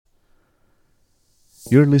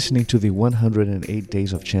You're listening to the 108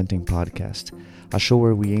 Days of Chanting podcast, a show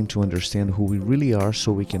where we aim to understand who we really are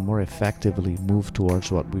so we can more effectively move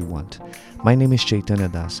towards what we want. My name is Chaitanya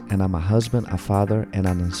Das, and I'm a husband, a father, and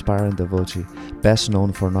an inspiring devotee, best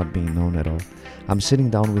known for not being known at all. I'm sitting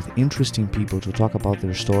down with interesting people to talk about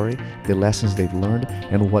their story, the lessons they've learned,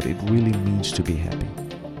 and what it really means to be happy.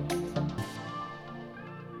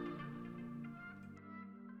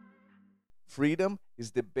 Freedom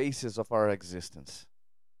is the basis of our existence.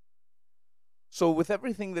 So, with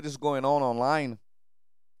everything that is going on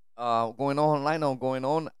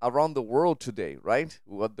around the world today, right?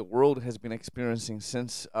 What the world has been experiencing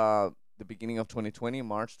since the beginning of 2020,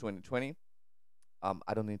 March 2020.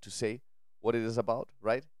 I don't need to say what it is about,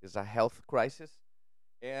 right? It's a health crisis,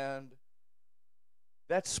 and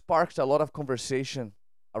that sparked a lot of conversation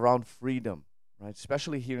around freedom, right?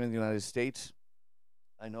 Especially here in the United States.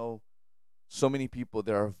 I know so many people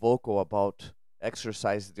that are vocal about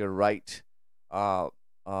exercise uh,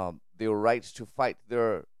 their rights to fight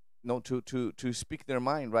their no to speak their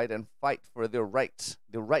mind, right, and fight for their rights,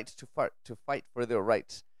 the rights to fight for their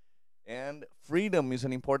rights. And freedom is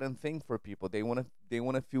an important thing for people. They want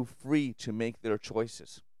to feel free to make their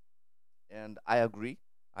choices, and I agree.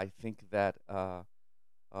 I think that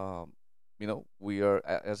um, we are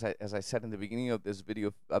as I said in the beginning of this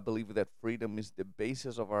video, I believe that freedom is the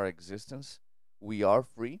basis of our existence. We are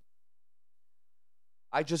free.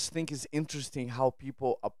 I just think it's interesting how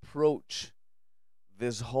people approach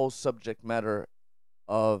this whole subject matter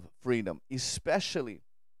of freedom, especially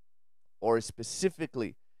or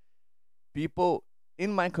specifically people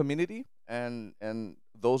in my community and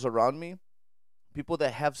those around me, people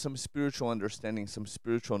that have some spiritual understanding, some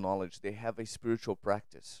spiritual knowledge. They have a spiritual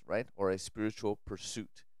practice, right, or a spiritual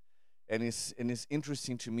pursuit. And it's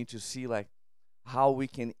interesting to me to see like how we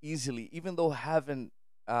can easily, even though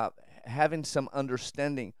having some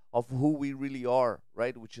understanding of who we really are,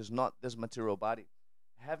 right, which is not this material body,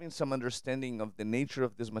 having some understanding of the nature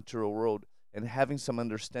of this material world, and having some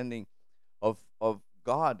understanding of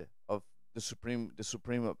God, of the supreme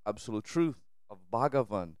absolute truth of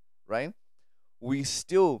Bhagavan, right? We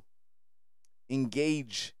still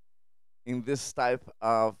engage in this type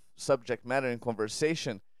of subject matter and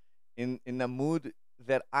conversation in a mood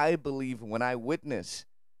that I believe when I witness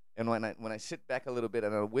and when I sit back a little bit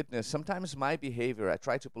and I witness sometimes my behavior. I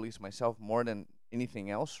try to police myself more than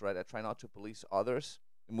anything else, right? I try not to police others,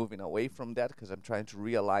 moving away from that because I'm trying to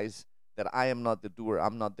realize that I am not the doer,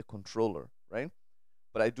 I'm not the controller, right?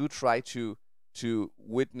 But I do try to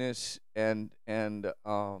witness and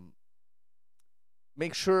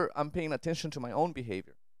make sure I'm paying attention to my own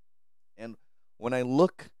behavior. And when I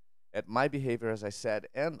look at my behavior, as I said,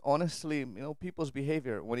 and honestly, people's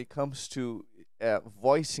behavior when it comes to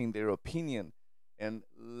voicing their opinion and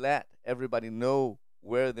let everybody know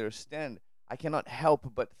where they stand, I cannot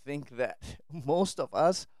help but think that most of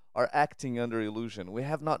us are acting under illusion. We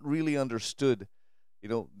have not really understood,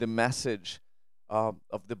 the message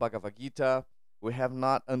of the Bhagavad Gita. We have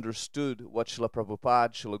not understood what Srila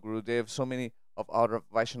Prabhupada, Srila Gurudev, so many of our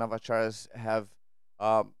Vaishnavacharyas have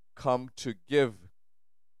come to give,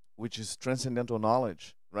 which is transcendental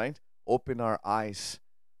knowledge, right? Open our eyes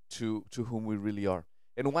to whom we really are.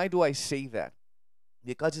 And why do I say that?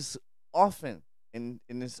 Because it's often and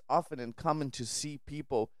it's often and common to see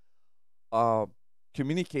people uh,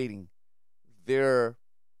 communicating their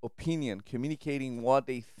opinion, communicating what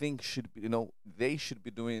they think should be, they should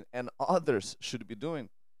be doing and others should be doing.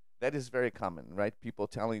 That is very common, right? People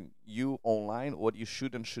telling you online what you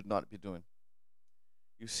should and should not be doing.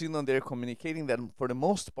 You see them there communicating that for the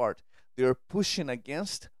most part, they're pushing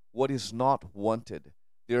against what is not wanted.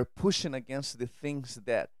 They're pushing against the things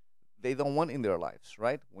that they don't want in their lives,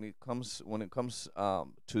 right? When it comes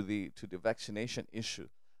to the vaccination issue,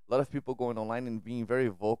 a lot of people going online and being very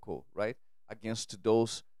vocal, right, against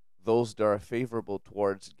those that are favorable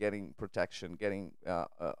towards getting protection, getting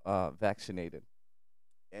vaccinated.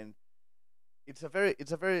 And it's a very,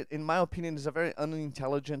 in my opinion, it's a very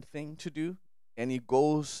unintelligent thing to do, and it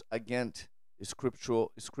goes against a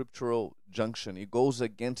scriptural junction. It goes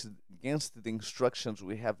against the instructions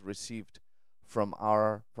we have received from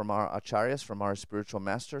our acharyas, from our spiritual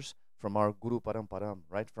masters, from our guru paramparam,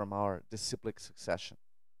 right, from our disciplic succession.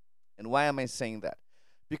 And why am I saying that?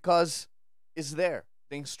 Because it's there.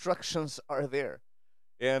 The instructions are there.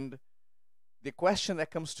 And the question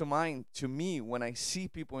that comes to mind to me when I see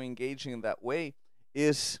people engaging in that way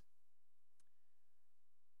is,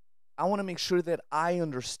 I want to make sure that I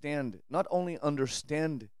understand, not only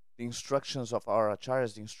understand the instructions of our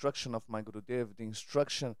acharyas, the instruction of my Gurudev, the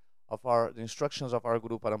instructions of our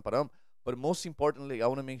Guru Paramparam, but most importantly, I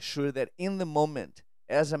want to make sure that in the moment,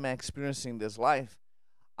 as I'm experiencing this life,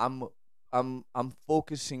 I'm I'm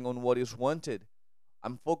focusing on what is wanted.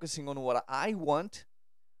 I'm focusing on what I want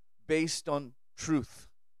based on truth,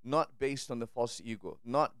 not based on the false ego,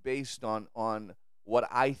 not based on what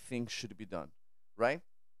I think should be done, right?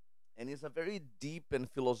 And it's a very deep and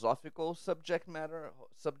philosophical subject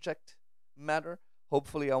matter.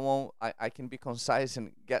 Hopefully I can be concise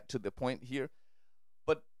and get to the point here.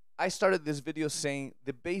 But I started this video saying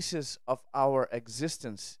the basis of our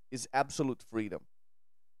existence is absolute freedom.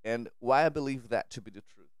 And why I believe that to be the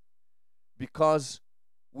truth? Because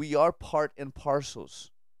we are part and parcels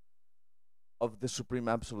of the supreme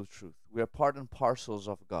absolute truth. We are part and parcels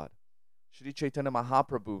of God. Shri Chaitanya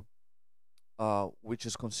Mahaprabhu, which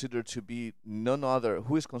is considered to be none other,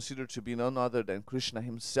 who is considered to be none other than Krishna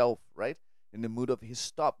himself, right? In the mood of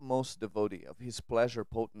his topmost devotee, of his pleasure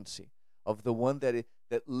potency, of the one that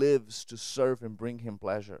lives to serve and bring him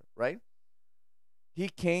pleasure, right? He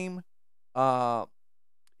came, uh,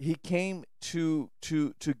 he came to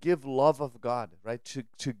give love of God, right?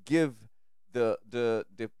 To give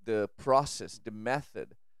the process, the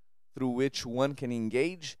method through which one can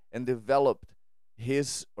engage and develop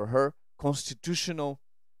his or her constitutional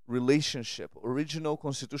relationship, original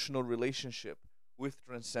constitutional relationship with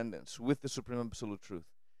transcendence, with the Supreme Absolute Truth.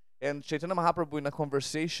 And Chaitanya Mahaprabhu, in a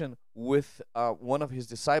conversation with one of his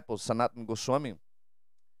disciples, Sanatana Goswami,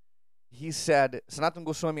 he said, Sanatana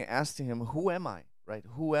Goswami asked him, "Who am I?" Right?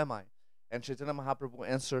 Who am I? And Chaitanya Mahaprabhu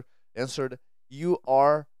answered, "You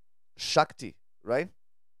are Shakti, right?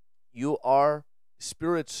 You are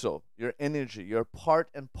spirit soul, your energy, you're part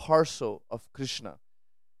and parcel of Krishna."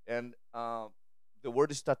 And the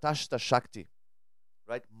word is Tatashta Shakti,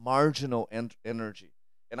 right? Marginal energy.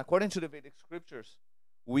 And according to the Vedic scriptures,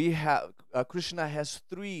 we have Krishna has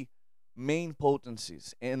three main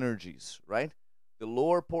potencies, energies, right? The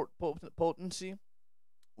lower potency,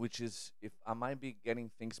 which is, if I might be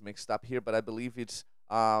getting things mixed up here, but I believe it's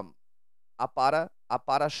apara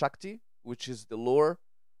Shakti, which is the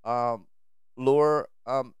um, lower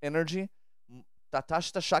energy,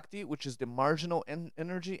 Tatashta Shakti, which is the marginal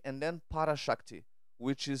energy, and then Para Shakti,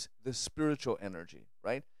 which is the spiritual energy,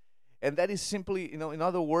 right? And that is simply, in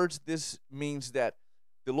other words, this means that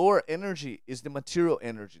the lower energy is the material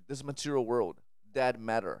energy, this material world, that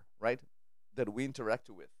matter, right? That we interact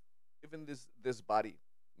with, even this body,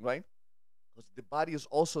 right? Because the body is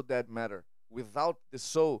also that matter. Without the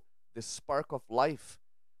soul, the spark of life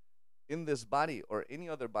in this body or any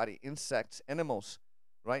other body, insects, animals,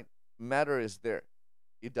 right? Matter is there,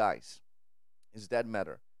 it dies. Is that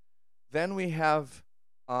matter? Then we have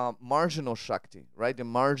marginal Shakti, right? The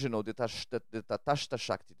marginal, the Tatashta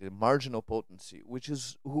Shakti, the marginal potency, which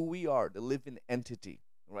is who we are, the living entity,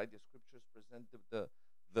 right? The scriptures present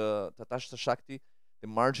the Tatashta Shakti, the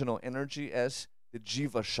marginal energy, as the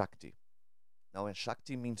Jiva Shakti. Now, and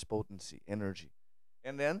Shakti means potency, energy.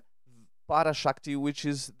 And then Para Shakti, which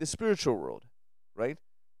is the spiritual world, right?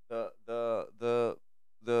 The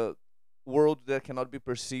world that cannot be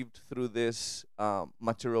perceived through this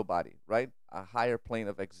material body, right? A higher plane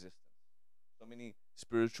of existence. So many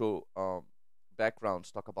spiritual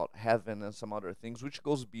backgrounds talk about heaven and some other things, which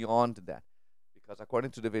goes beyond that, because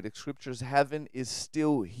according to the Vedic scriptures, heaven is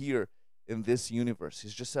still here in this universe.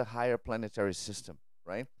 It's just a higher planetary system,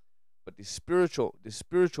 right? But the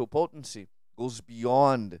spiritual potency goes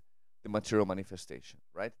beyond the material manifestation,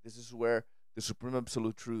 right? This is where the supreme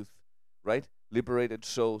absolute truth, right? Liberated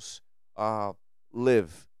souls uh,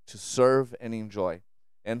 live to serve and enjoy.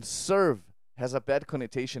 And serve has a bad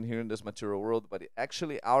connotation here in this material world, but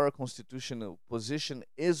actually our constitutional position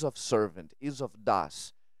is of servant, is of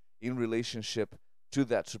das, in relationship to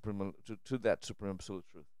that supreme absolute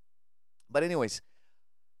truth. But anyways,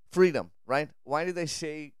 freedom, right? Why did I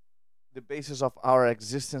say the basis of our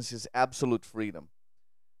existence is absolute freedom?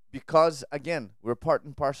 Because again, we're part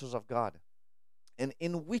and parcels of God. And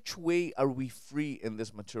in which way are we free in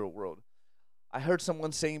this material world? I heard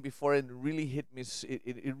someone saying before, and it really hit me.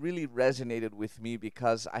 It really resonated with me,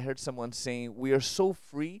 because I heard someone saying we are so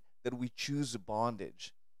free that we choose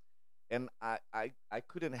bondage. And I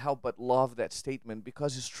couldn't help but love that statement,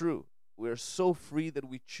 because it's true. We're so free that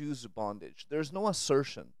we choose bondage. There's no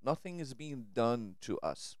assertion. Nothing is being done to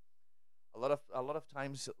us. A lot of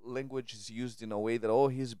times language is used in a way that, oh,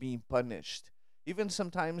 he's being punished. Even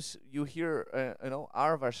sometimes you hear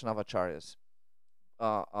our Vaishnavacharyas,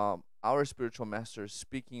 our spiritual masters,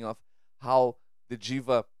 speaking of how the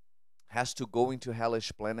jiva has to go into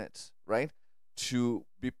hellish planets, right, to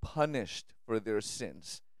be punished for their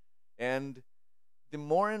sins. And the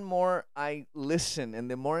more and more I listen and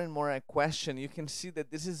the more and more I question, you can see that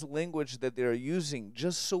this is language that they are using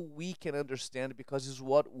just so we can understand, because it's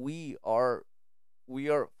what we are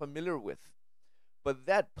familiar with. But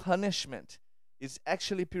that punishment is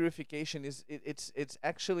actually purification. It's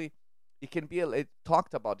actually, it can be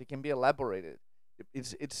talked about. It can be elaborated.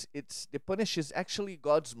 It's the punish is actually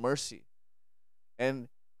God's mercy. And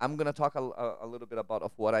I'm gonna talk a little bit about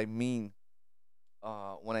of what I mean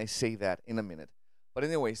when I say that in a minute. But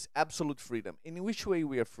anyways, absolute freedom. In which way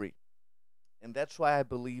we are free, and that's why I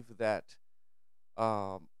believe that.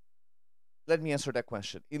 Um, Let me answer that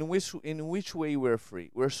question. In which way we're free?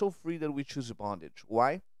 We're so free that we choose bondage.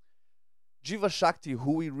 Why? Jiva Shakti,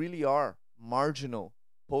 who we really are, marginal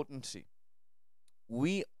potency.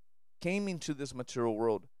 We came into this material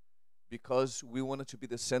world because we wanted to be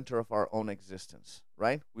the center of our own existence,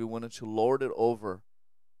 right? We wanted to lord it over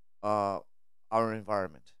uh, our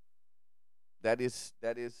environment. That is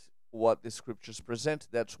what the scriptures present.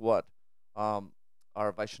 That's what um,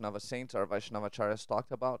 our Vaishnava saints, our Vaishnava acharyas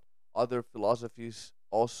talked about. Other philosophies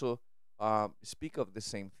also speak of the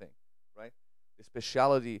same thing, right? The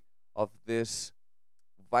speciality of this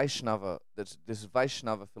Vaishnava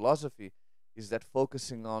philosophy is that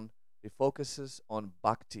it focuses on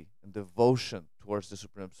bhakti and devotion towards the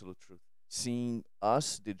supreme absolute truth, seeing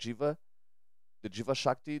us, the jiva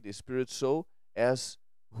shakti, the spirit soul, as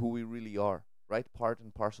who we really are, right? Part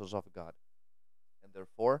and parcels of God. And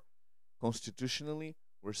therefore, constitutionally,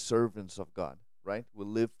 we're servants of God, right? We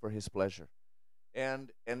live for his pleasure.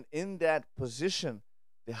 And in that position,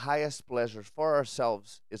 the highest pleasure for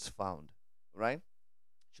ourselves is found, right?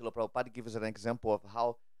 Srila Prabhupada gives an example of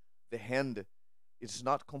how the hand is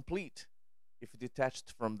not complete if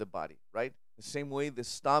detached from the body, right? The same way the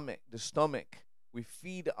stomach, we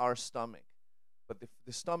feed our stomach, but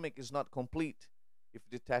the stomach is not complete if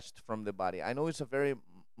detached from the body. I know it's a very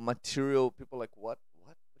material. People are like, what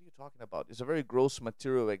are you talking about? It's a very gross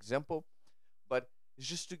material example, but it's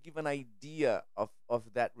just to give an idea of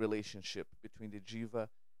that relationship between the jiva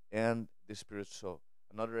and the spirit soul.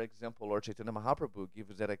 Another example, Lord Chaitanya Mahaprabhu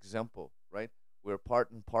gives that example, right? We're part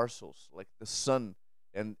and parcels, like the sun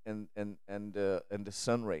and the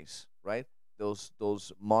sun rays, right?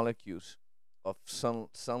 Those molecules of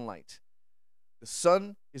sunlight. The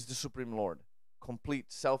sun is the supreme Lord, complete,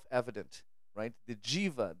 self-evident, right? The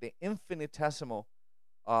jiva, the infinitesimal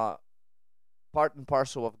uh, part and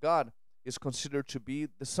parcel of God, is considered to be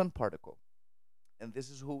the sun particle, and this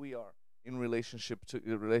is who we are in relationship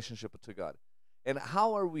to God. And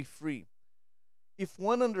how are we free? If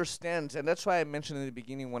one understands, and that's why I mentioned in the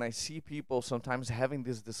beginning, when I see people sometimes having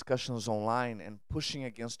these discussions online and pushing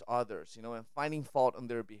against others, and finding fault in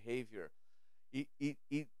their behavior, it it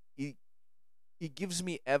it it, it gives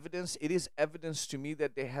me evidence. It is evidence to me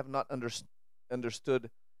that they have not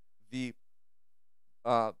understood the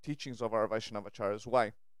teachings of our Vaishnavacharyas.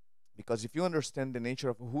 Why? Because if you understand the nature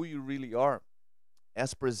of who you really are,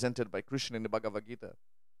 as presented by Krishna in the Bhagavad Gita,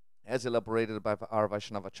 as elaborated by our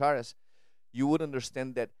Vaishnavacharyas, you would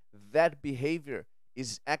understand that that behavior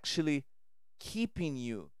is actually keeping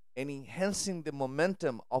you and enhancing the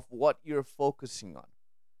momentum of what you're focusing on,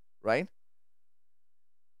 right?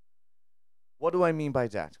 What do I mean by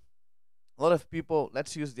that? A lot of people,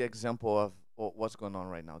 let's use the example of what's going on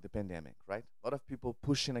right now, the pandemic, right? A lot of people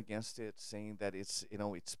pushing against it, saying that it's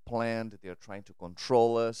planned, they're trying to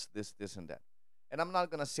control us, this and that. And I'm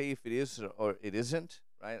not gonna say if it is or it isn't,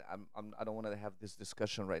 right? I don't want to have this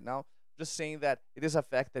discussion right now. Just saying that it is a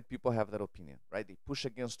fact that people have that opinion, right? They push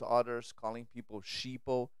against others, calling people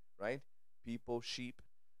sheeple, right? People sheep,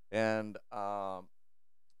 and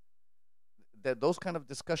that those kind of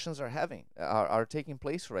discussions are taking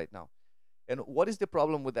place right now. And what is the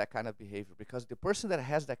problem with that kind of behavior? Because the person that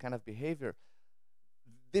has that kind of behavior,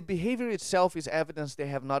 the behavior itself is evidence they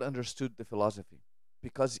have not understood the philosophy.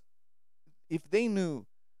 Because if they knew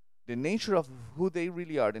the nature of who they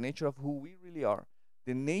really are, the nature of who we really are,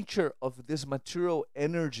 the nature of this material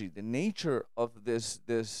energy, the nature of this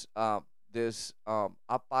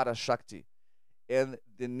apara shakti, and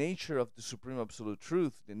the nature of the supreme absolute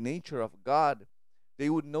truth, the nature of God, they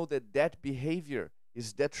would know that that behavior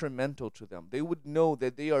is detrimental to them. They would know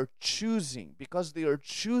that they are choosing, because they are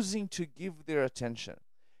choosing to give their attention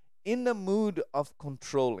in the mood of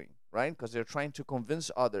controlling, right? Because they're trying to convince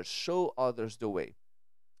others, show others the way,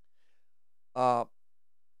 uh,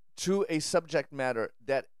 to a subject matter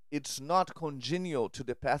that it's not congenial to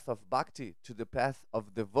the path of bhakti, to the path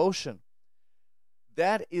of devotion.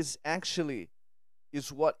 That is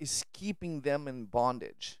what is keeping them in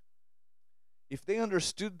bondage. If they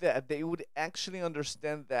understood that, they would actually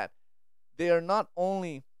understand that they are not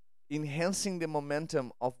only enhancing the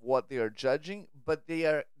momentum of what they are judging, but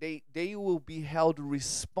they will be held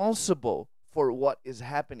responsible for what is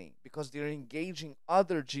happening because they're engaging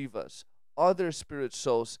other jivas, other spirit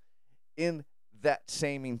souls in that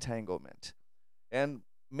same entanglement. And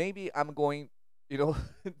maybe I'm going, you know,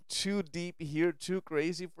 too deep here, too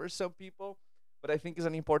crazy for some people, but I think it's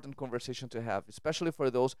an important conversation to have, especially for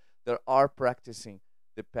those that are practicing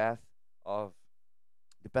the path of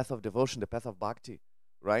the path of devotion, the path of bhakti,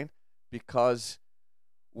 right? Because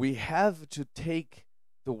we have to take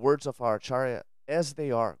the words of our acharya as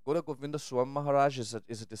they are. Guru Govinda Swami Maharaj is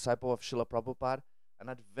a disciple of Srila Prabhupada, an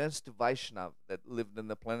advanced Vaishnav that lived in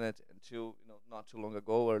the planet until not too long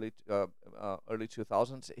ago, early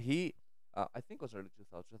 2000s. He, I think it was early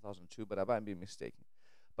 2000, 2002, but I might be mistaken.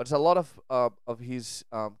 But it's a lot of his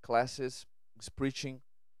classes, his preaching,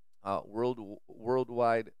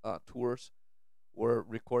 worldwide tours were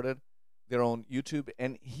recorded. They're on YouTube,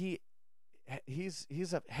 and he's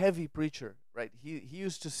a heavy preacher, right? He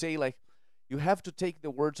used to say, like, you have to take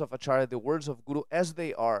the words of acharya, the words of guru as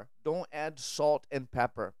they are. Don't add salt and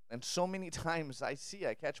pepper. And so many times I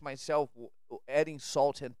catch myself adding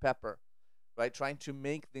salt and pepper, right? Trying to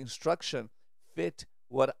make the instruction fit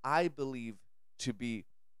what I believe to be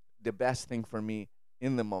the best thing for me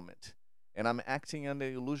in the moment. And I'm acting under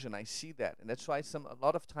illusion. I see that. And that's why a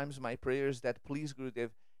lot of times my prayers that, please Gurudev,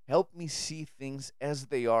 help me see things as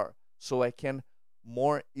they are so I can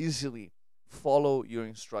more easily follow your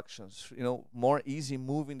instructions, more easy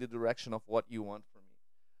move in the direction of what you want for me.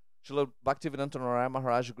 Srila Bhaktivedanta Narayana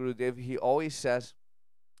Maharaj Gurudev, he always says,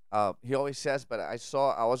 but I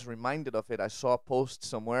was reminded of it. I saw a post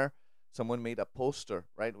somewhere. Someone made a poster,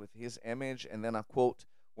 right, with his image and then a quote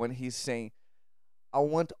when he's saying, I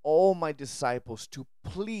want all my disciples to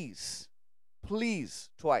please,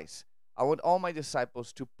 twice. I want all my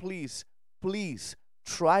disciples to please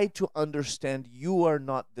try to understand you are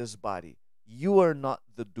not this body. You are not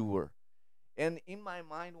the doer. And in my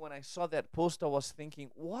mind, when I saw that post, I was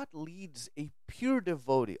thinking, what leads a pure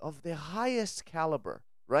devotee of the highest caliber,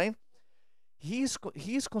 right? He's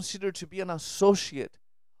considered to be an associate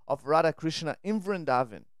of Radha Krishna in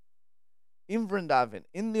Vrindavan. In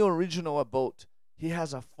the original abode, he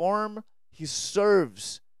has a form, he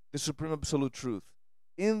serves the Supreme Absolute Truth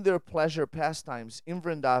in their pleasure pastimes in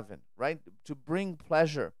Vrindavan, right? To bring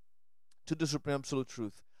pleasure to the Supreme Absolute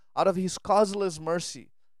Truth. Out of his causeless mercy,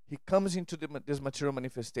 he comes into this material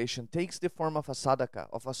manifestation, takes the form of a sadhaka,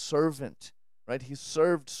 of a servant, right? He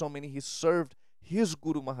served so many, he served his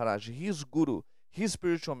Guru Maharaj, his Guru, his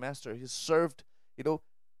spiritual master, he served,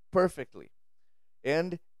 perfectly.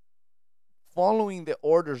 And following the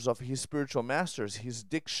orders of his spiritual masters, his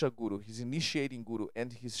Diksha Guru, his initiating Guru,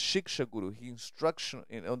 and his Shiksha Guru, his instruction,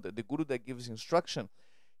 the Guru that gives instruction,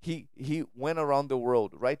 he went around the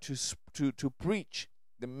world, right, to preach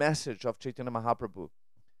the message of Chaitanya Mahaprabhu.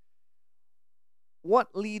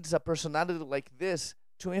 What leads a personality like this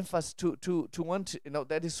to emphasize, to want to,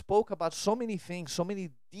 that he spoke about so many things, so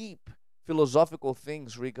many deep philosophical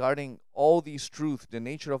things regarding all these truths, the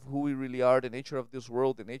nature of who we really are, the nature of this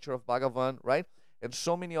world, the nature of Bhagavan, right? And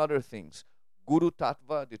so many other things. Guru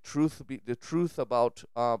Tattva, the truth about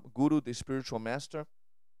Guru, the spiritual master,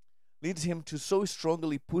 leads him to so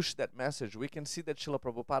strongly push that message. We can see that Srila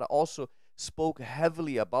Prabhupada also spoke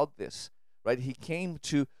heavily about this, right? He came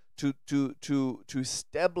to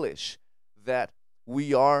establish that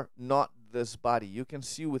we are not this body. You can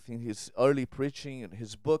see within his early preaching and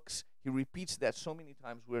his books, he repeats that so many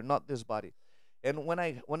times. We're not this body. And when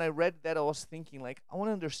I read that, I was thinking, like, I want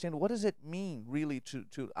to understand, what does it mean really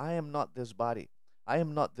to I am not this body. I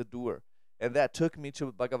am not the doer. And that took me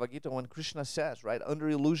to Bhagavad Gita when Krishna says, right, under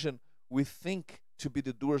illusion, we think to be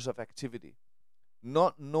the doers of activity,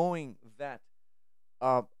 not knowing that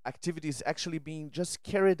activity is actually being just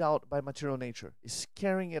carried out by material nature, is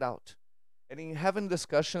carrying it out. And in having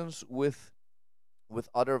discussions with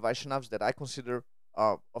other Vaishnavas that I consider,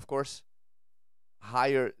 of course,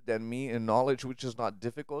 higher than me in knowledge, which is not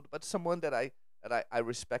difficult, but someone that I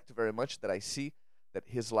respect very much, that I see that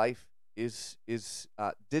his life is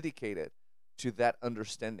dedicated to that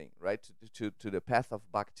understanding, right? To the path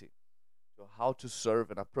of bhakti, to how to serve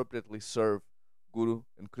and appropriately serve Guru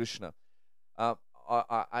and Krishna. I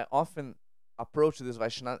often approach this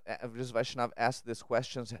Vaishnav, ask these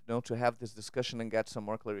questions, to have this discussion and get some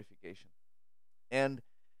more clarification. And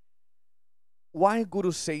why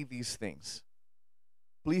Guru say these things?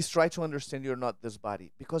 Please try to understand you're not this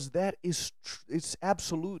body, because that is it's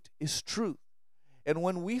absolute, it's truth. And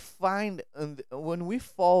when we when we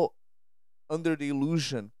fall under the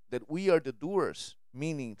illusion that we are the doers,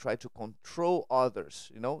 meaning try to control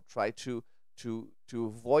others, try to to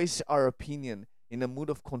voice our opinion in a mood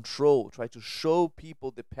of control, try to show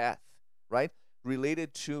people the path, right?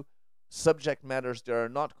 Related to subject matters that are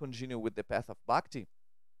not congenial with the path of bhakti,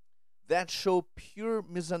 that show pure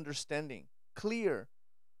misunderstanding, clear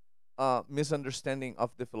misunderstanding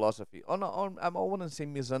of the philosophy. I wouldn't say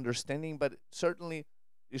misunderstanding, but certainly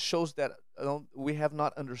it shows that we have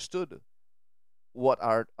not understood what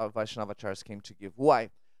our Vaishnavacharyas came to give. Why?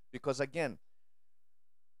 Because again,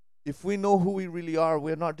 if we know who we really are,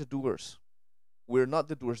 we're not the doers. We're not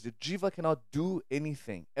the doers. The jiva cannot do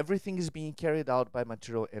anything. Everything is being carried out by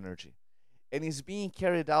material energy. And is being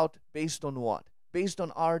carried out based on what? Based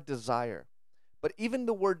on our desire. But even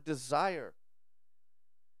the word desire,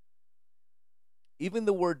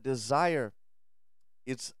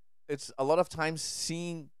 it's a lot of times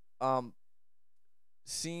seeing from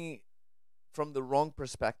the wrong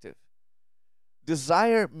perspective.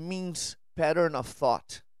 Desire means pattern of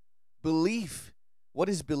thought. Belief, what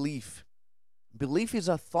is belief? Belief is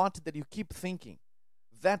a thought that you keep thinking.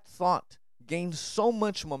 That thought gains so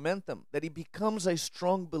much momentum that it becomes a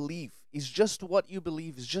strong belief. It's just what you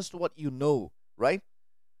believe, it's just what you know, right?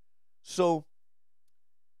 So,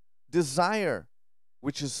 desire,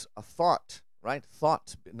 which is a thought, right?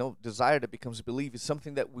 Thought, no, desire that becomes belief is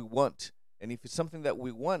something that we want. And if it's something that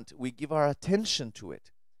we want, we give our attention to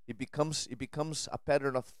it. It becomes a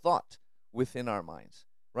pattern of thought within our minds,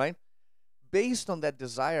 right? Based on that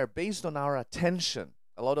desire, based on our attention,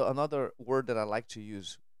 another word that I like to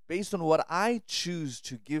use, based on what I choose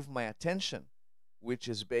to give my attention, which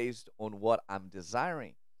is based on what I'm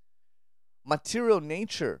desiring. Material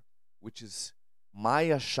nature, which is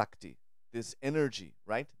Maya Shakti, this energy,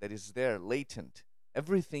 right, that is there, latent.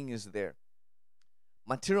 Everything is there.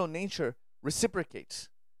 Material nature reciprocates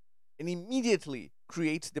and immediately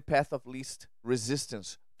creates the path of least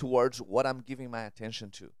resistance towards what I'm giving my attention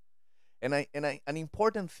to. An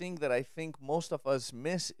important thing that I think most of us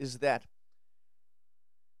miss is that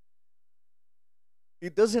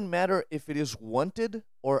it doesn't matter if it is wanted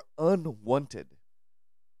or unwanted.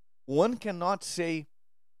 One cannot say,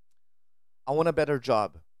 I want a better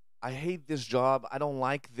job. I hate this job. I don't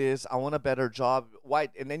like this. I want a better job. Why?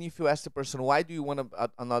 And then if you ask the person, why do you want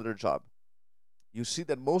another job? You see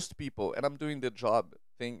that most people, and I'm doing the job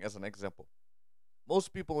thing as an example.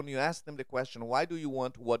 Most people, when you ask them the question, why do you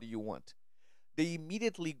want, what do you want? They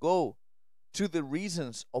immediately go to the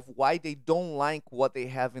reasons of why they don't like what they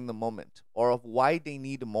have in the moment or of why they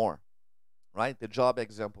need more, right? The job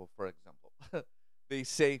example, for example. They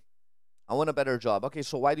say, I want a better job. Okay,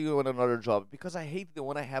 so why do you want another job? Because I hate the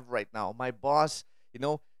one I have right now. My boss,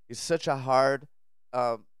 is such a hard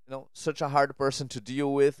person to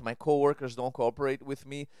deal with. My coworkers don't cooperate with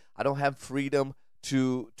me. I don't have freedom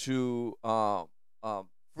to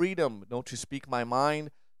speak my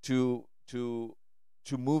mind, to to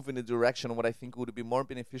to move in the direction of what I think would be more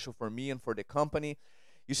beneficial for me and for the company.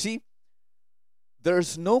 You see,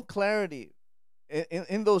 there's no clarity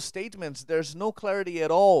in those statements. There's no clarity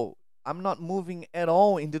at all. I'm not moving at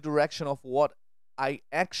all in the direction of what I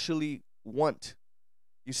actually want.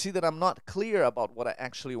 You see that I'm not clear about what I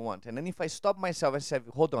actually want. And then if I stop myself and say,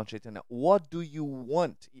 hold on, Chaitanya, what do you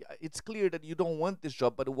want? It's clear that you don't want this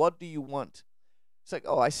job, but what do you want? It's like,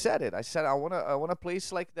 oh, I said it. I said I want a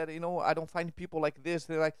place like that. I don't find people like this.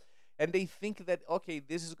 They're like, and they think that okay,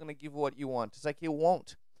 this is gonna give what you want. It's like it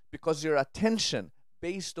won't, because your attention,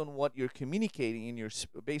 based on what you're communicating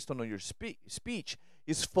based on your speech,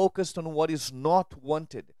 is focused on what is not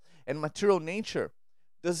wanted. And material nature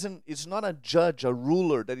doesn't. It's not a judge, a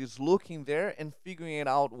ruler that is looking there and figuring it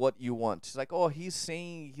out what you want. It's like, oh, he's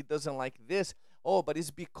saying he doesn't like this. Oh, but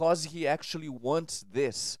it's because he actually wants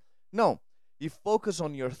this. No, you focus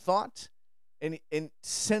on your thought, and it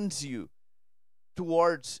sends you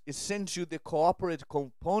the cooperative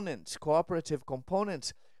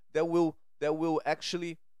components that will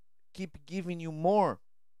actually keep giving you more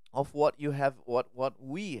of what you have, what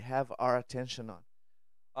we have our attention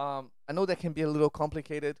on. I know that can be a little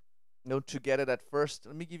complicated, to get it at first.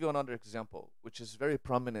 Let me give you another example, which is very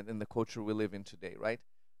prominent in the culture we live in today, right?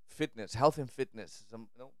 Fitness, health and fitness, some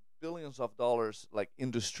billions of dollars like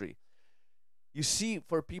industry. You see,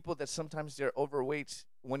 for people that sometimes they're overweight,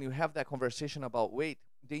 when you have that conversation about weight,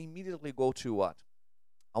 they immediately go to what?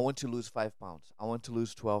 I want to lose 5 pounds. I want to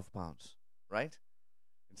lose 12 pounds, right?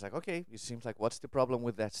 It's like, okay, it seems like what's the problem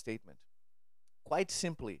with that statement? Quite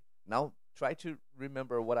simply, now try to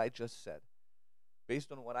remember what I just said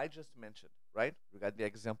based on what I just mentioned, right? We got the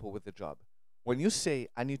example with the job. When you say,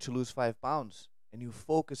 I need to lose 5 pounds, and you're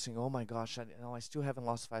focusing, oh my gosh, I still haven't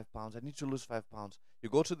lost 5 pounds. I need to lose 5 pounds. You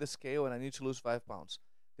go to the scale and I need to lose 5 pounds.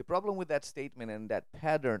 The problem with that statement and that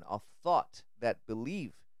pattern of thought, that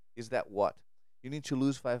belief, is that what? You need to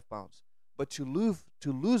lose 5 pounds. But to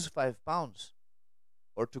lose 5 pounds,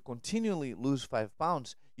 or to continually lose 5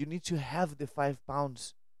 pounds, you need to have the 5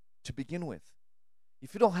 pounds to begin with.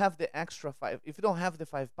 If you don't have the extra five, if you don't have the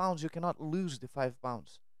 5 pounds, you cannot lose the 5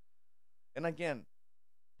 pounds. And again,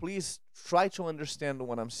 please try to understand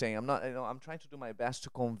what I'm saying. I'm not, I'm trying to do my best to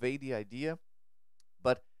convey the idea,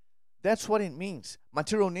 but that's what it means.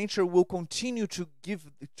 Material nature will continue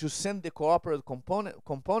to send the cooperative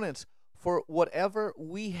components for whatever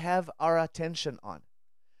we have our attention on.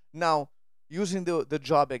 Now, using the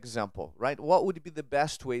job example, right? What would be the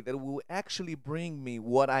best way that will actually bring me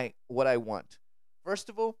what I want? First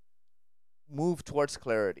of all, move towards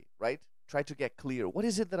clarity, right? Try to get clear. What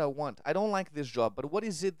is it that I want? I don't like this job, but what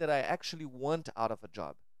is it that I actually want out of a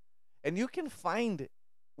job? And you can find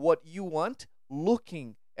what you want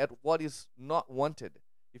looking at what is not wanted.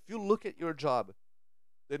 If you look at your job,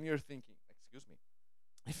 then you're thinking, excuse me.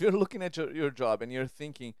 If you're looking at your job and you're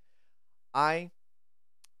thinking, I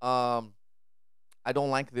um I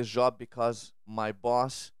don't like this job because my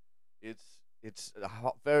boss, it's it's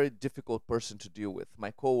a very difficult person to deal with.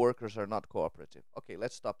 My coworkers are not cooperative. Okay,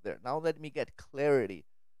 let's stop there. Now let me get clarity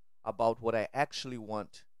about what I actually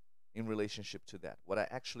want in relationship to that. What I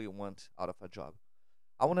actually want out of a job.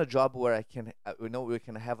 I want a job where I can, we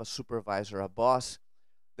can have a supervisor, a boss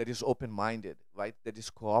that is open-minded, right? That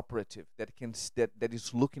is cooperative, that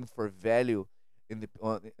is looking for value in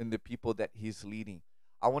the people that he's leading.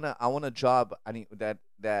 I want a job,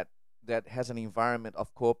 that has an environment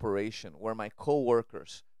of cooperation where my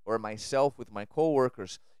coworkers, or myself with my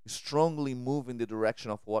coworkers, strongly move in the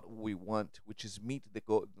direction of what we want, which is meet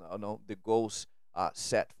the goals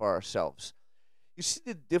set for ourselves. You see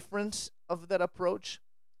the difference of that approach?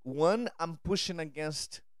 One, I'm pushing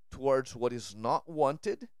against towards what is not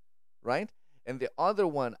wanted, right? And the other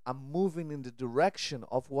one, I'm moving in the direction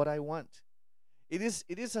of what I want. It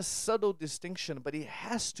is a subtle distinction, but it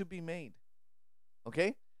has to be made.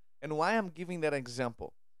 Okay? And why I'm giving that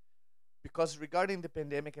example? Because regarding the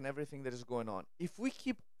pandemic and everything that is going on, if we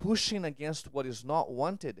keep pushing against what is not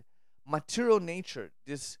wanted, material nature,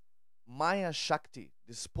 this Maya Shakti,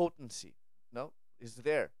 this potency, no, is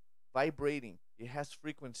there, vibrating. It has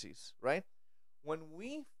frequencies, right? When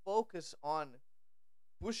we focus on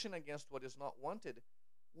pushing against what is not wanted,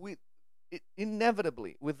 we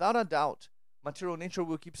inevitably, without a doubt, material nature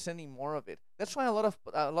will keep sending more of it. That's why a lot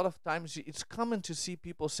of times it's common to see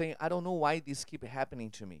people saying, "I don't know why this keep happening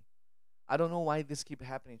to me. I don't know why this keep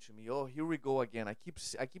happening to me. Oh, here we go again. I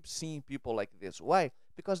keep seeing people like this. Why?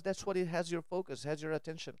 Because that's what it has your focus, has your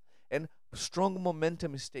attention, and strong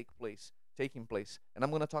momentum is taking place. And I'm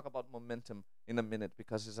going to talk about momentum in a minute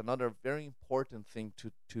because it's another very important thing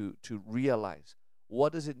to realize.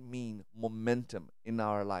 What does it mean, momentum, in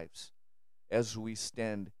our lives as we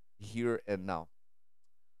stand here and now?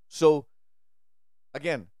 So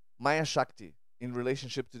again, Maya Shakti in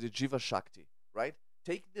relationship to the Jiva Shakti, right?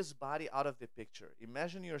 Take this body out of the picture.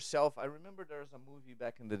 Imagine yourself. I remember there was a movie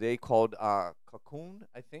back in the day called Cocoon,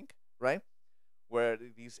 I think, right? Where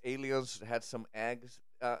these aliens had some eggs,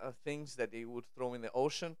 things that they would throw in the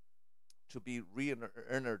ocean to be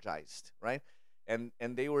re-energized, right? And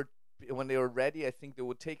they were, when they were ready, I think they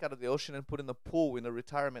would take out of the ocean and put in a pool in a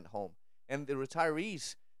retirement home. And the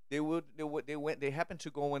retirees, they happened to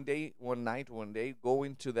go one day go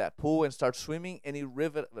into that pool and start swimming, and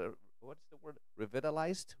what's the word,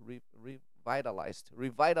 revitalized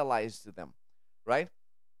them, right?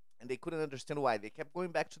 And they couldn't understand why. They kept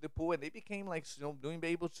going back to the pool, and they became like, doing,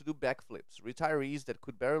 able to do backflips. Retirees that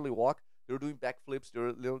could barely walk, they were doing backflips.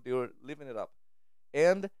 They were living it up.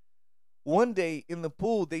 And one day in the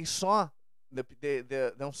pool, they saw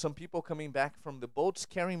some people coming back from the boats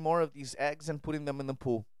carrying more of these eggs and putting them in the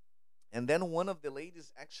pool. And then one of the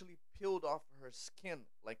ladies actually peeled off her skin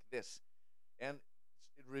like this, and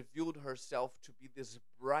it revealed herself to be this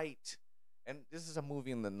bright. And this is a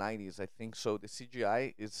movie in the 90s, I think, so the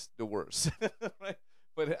CGI is the worst. Right?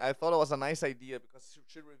 But I thought it was a nice idea because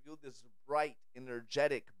she revealed this bright,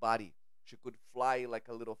 energetic body. She could fly like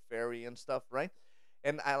a little fairy and stuff, right?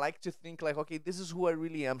 And I like to think like, okay, this is who I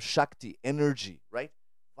really am. Shakti, energy, right?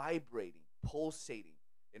 Vibrating, pulsating,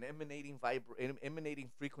 and emanating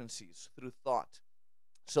frequencies through thought.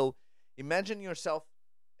 So imagine yourself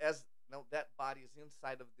as, that body is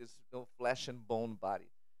inside of this, flesh and bone body.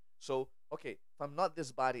 So, okay, if I'm not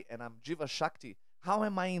this body and I'm Jiva Shakti, how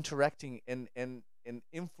am I interacting and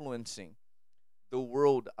influencing the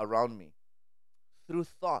world around me? Through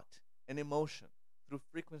thought and emotion, through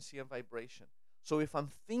frequency and vibration. So if I'm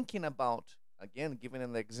thinking about, again, giving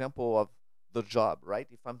an example of the job, right?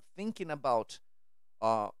 If I'm thinking about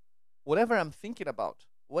uh, whatever I'm thinking about,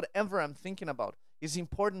 whatever I'm thinking about, is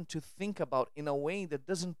important to think about in a way that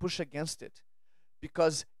doesn't push against it.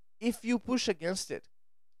 Because if you push against it,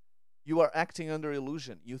 you are acting under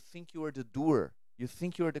illusion. You think you are the doer, you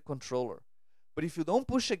think you are the controller. But if you don't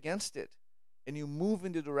push against it and you move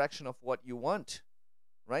in the direction of what you want,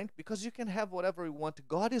 right? Because you can have whatever you want.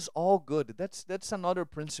 God is all good. That's another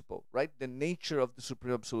principle, right? The nature of the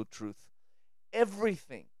supreme absolute truth.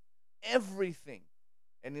 Everything, everything,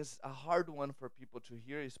 and it's a hard one for people to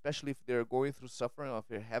hear, especially if they're going through suffering or if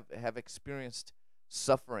they have experienced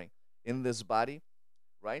suffering in this body,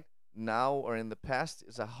 right? Now or in the past,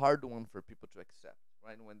 is a hard one for people to accept,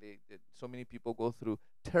 right? When so many people go through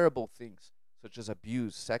terrible things such as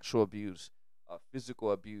abuse, sexual abuse,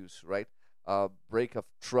 physical abuse, right? Break of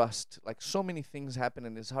trust, like so many things happen,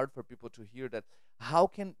 and it's hard for people to hear that. How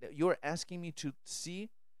can you're asking me to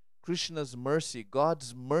see Krishna's mercy,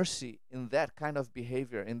 God's mercy in that kind of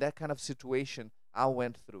behavior, in that kind of situation I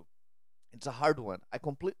went through? It's a hard one. I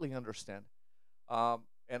completely understand.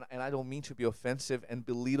 And I don't mean to be offensive and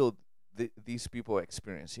belittle these people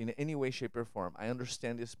experience in any way, shape, or form. I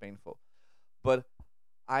understand it's painful, but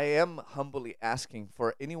I am humbly asking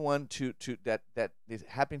for anyone that is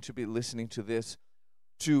happen to be listening to this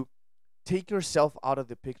to take yourself out of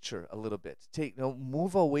the picture a little bit.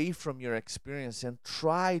 Move away from your experience and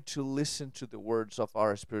try to listen to the words of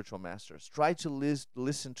our spiritual masters. Try to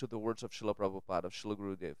listen to the words of Srila Prabhupada, of Srila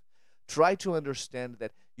Gurudev. Try to understand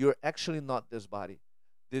that you're actually not this body.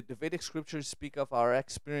 The Vedic scriptures speak of our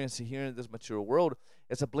experience here in this material world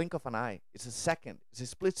as a blink of an eye. It's a second. It's a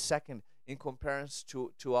split second in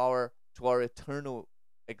comparison to our eternal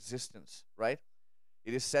existence, right?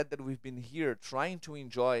 It is said that we've been here trying to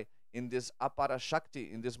enjoy in this apara shakti,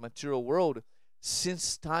 in this material world,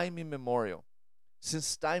 since time immemorial.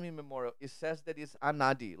 Since time immemorial, it says that it's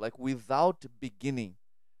anadi, like without beginning.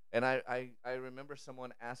 And I remember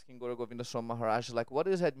someone asking Guru Govinda Swami Maharaj, like, what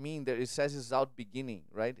does that mean? That it says it's without beginning,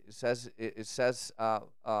 right? It says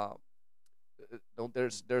no,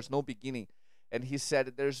 there's no beginning, and he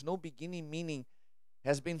said there's no beginning, meaning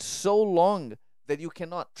has been so long that you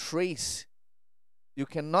cannot trace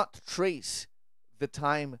the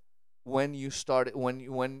time when you started,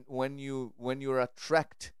 when you're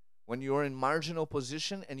attract, when you're in marginal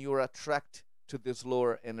position and you're attract to this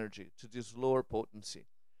lower energy, to this lower potency.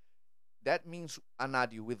 That means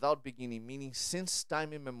anadi, without beginning, meaning since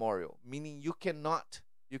time immemorial, meaning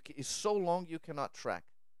it's so long you cannot track.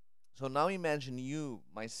 So now imagine you,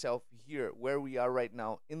 myself, here where we are right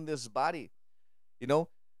now in this body, you know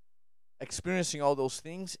experiencing all those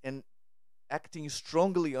things and acting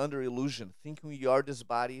strongly under illusion, thinking we are this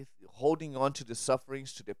body, holding on to the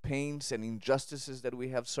sufferings, to the pains and injustices that we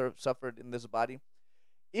have suffered in this body.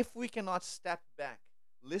 If we cannot step back,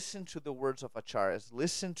 listen to the words of acharyas,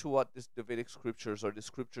 listen to what the Vedic scriptures or the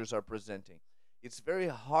scriptures are presenting, it's very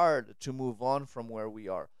hard to move on from where we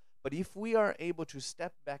are. But if we are able to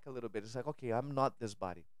step back a little bit, it's like, okay, I'm not this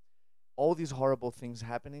body. All these horrible things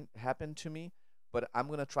happen to me, but I'm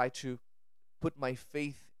gonna try to put my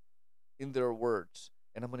faith in their words,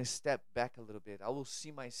 and I'm going to step back a little bit. I will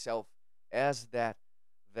see myself as that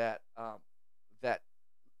that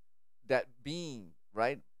that being,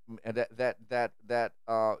 right? And that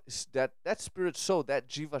spirit soul, that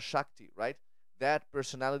jiva shakti, right? That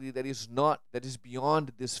personality that is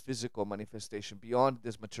beyond this physical manifestation, beyond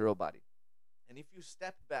this material body. And if you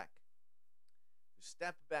step back,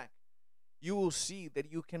 you will see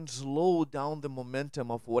that you can slow down the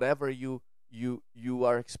momentum of whatever you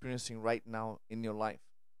are experiencing right now in your life.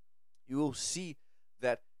 You will see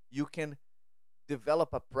that you can develop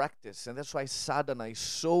a practice, and that's why sadhana is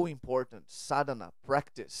so important. Sadhana,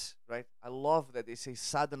 practice, right? I love that they say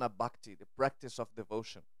sadhana bhakti, the practice of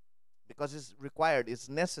devotion, because it's required, it's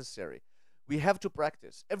necessary. We have to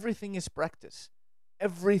practice. Everything is practice.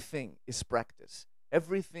 Everything is practice.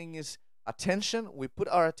 Everything is attention. We put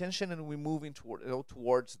our attention and we move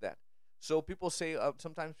towards that. So people say,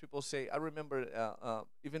 sometimes people say, I remember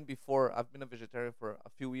even before, I've been a vegetarian for a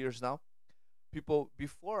few years now. People,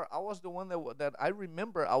 before, I was the one that I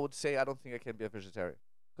remember, I would say, I don't think I can be a vegetarian.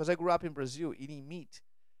 Because I grew up in Brazil eating meat.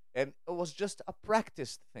 And it was just a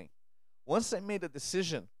practiced thing. Once I made a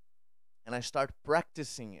decision and I start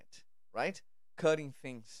practicing it, right? Cutting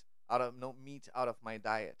things out of no meat out of my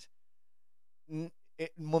diet,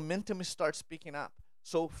 momentum starts picking up.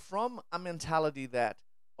 So from a mentality that,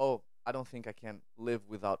 oh, I don't think I can live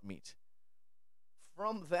without meat.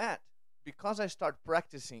 From that, because I start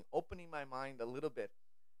practicing, opening my mind a little bit,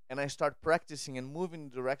 and I start practicing and moving in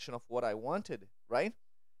the direction of what I wanted, right?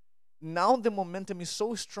 now the momentum is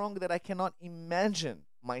so strong that I cannot imagine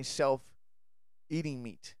myself eating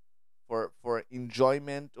meat for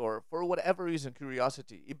enjoyment or for whatever reason,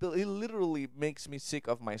 curiosity. It literally makes me sick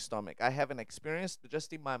of my stomach. I have an experience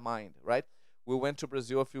just in my mind, right? We went to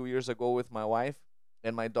Brazil a few years ago with my wife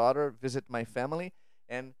and my daughter, visit my family,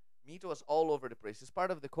 and meat was all over the place. It's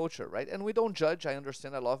part of the culture, right? And we don't judge. I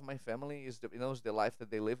understand. I love my family. Is the is the life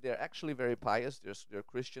that they live. They're actually very pious. They're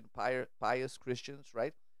Christian, pious Christians,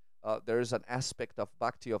 right? There is an aspect of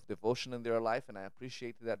bhakti, of devotion in their life, and I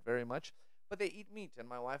appreciate that very much. But they eat meat, and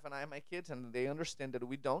my wife and I, my kids, and they understand that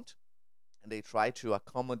we don't, and they try to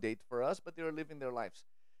accommodate for us, but they're living their lives.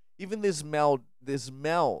 Even this smell,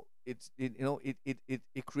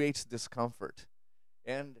 it creates discomfort.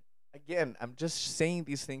 And again, I'm just saying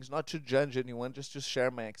these things not to judge anyone, just to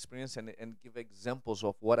share my experience and give examples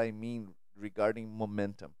of what I mean regarding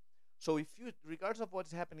momentum. So if you, regardless of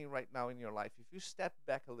what's happening right now in your life, if you step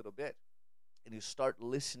back a little bit and you start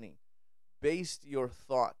listening, based your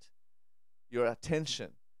thought, your attention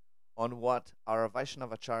on what our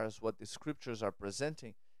Vaishnavacharyas, what the scriptures are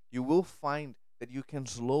presenting, you will find that you can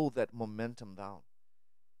slow that momentum down.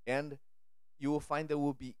 And you will find that it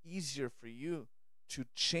will be easier for you to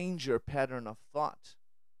change your pattern of thought,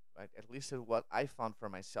 right? At least is what I found for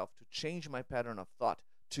myself, to change my pattern of thought,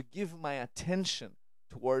 to give my attention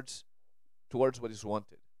towards what is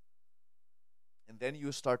wanted. And then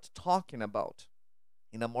you start talking about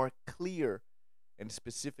in a more clear and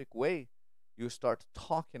specific way, you start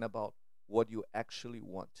talking about what you actually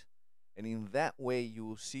want. And in that way, you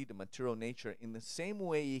will see the material nature in the same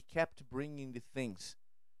way he kept bringing the things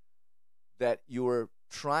that you were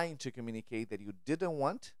trying to communicate that you didn't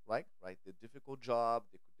want, right? Right, the difficult job,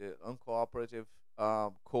 the uncooperative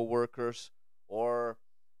co-workers, or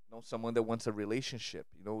someone that wants a relationship.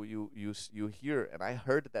 You hear, and I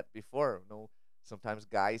heard that before. Sometimes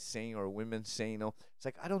guys saying or women saying, it's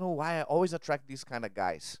like, I don't know why I always attract these kind of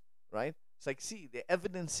guys, right? It's like, see, the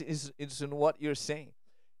evidence is in what you're saying.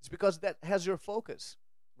 It's because that has your focus,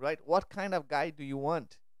 right? What kind of guy do you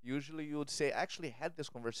want? Usually you would say, I actually had this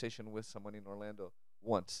conversation with someone in Orlando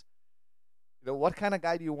once. What kind of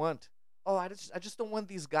guy do you want? Oh, I just don't want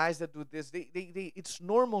these guys that do this. It's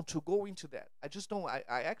normal to go into that. I just don't. I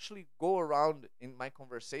actually go around in my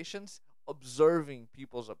conversations observing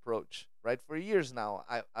people's approach. Right, for years now,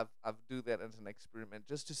 I've do that as an experiment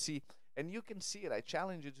just to see, and you can see it. I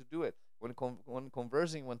challenge you to do it when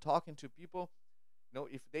conversing, when talking to people.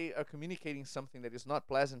 If they are communicating something that is not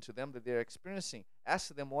pleasant to them, that they're experiencing,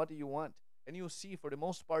 ask them, what do you want? And you'll see, for the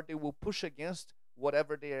most part, they will push against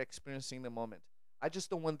whatever they are experiencing in the moment. I just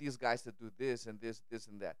don't want these guys to do this and this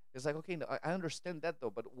and that. It's like, okay, no, I understand that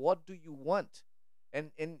though, but what do you want?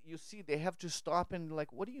 And you see, they have to stop and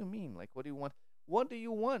like, what do you mean? Like, what do you want? What do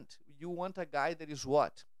you want? You want a guy that is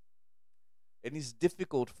what? And it's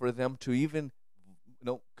difficult for them to even,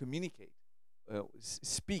 communicate,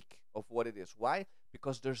 speak of what it is. Why?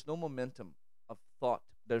 Because there's no momentum of thought.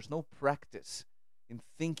 There's no practice in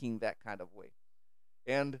thinking that kind of way.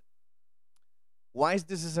 And why is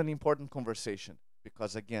this is an important conversation?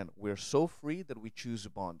 Because again, we're so free that we choose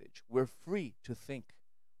bondage. We're free to think.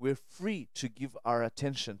 We're free to give our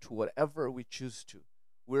attention to whatever we choose to.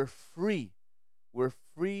 We're free. We're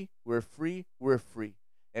free. We're free. We're free.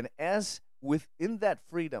 And as within that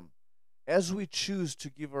freedom, as we choose to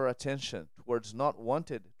give our attention towards not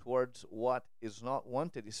wanted, towards what is not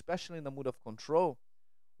wanted, especially in the mood of control,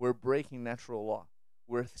 we're breaking natural law.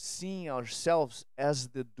 We're seeing ourselves as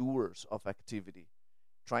the doers of activity,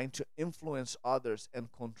 trying to influence others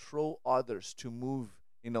and control others to move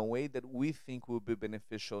in a way that we think will be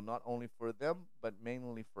beneficial, not only for them, but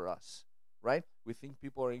mainly for us, right? We think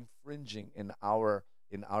people are infringing in our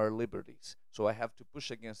liberties. So I have to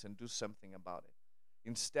push against and do something about it.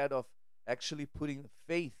 Instead of actually putting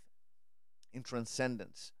faith in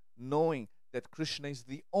transcendence, knowing that Krishna is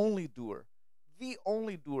the only doer, the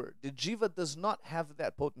only doer. The jiva does not have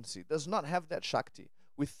that potency, does not have that shakti.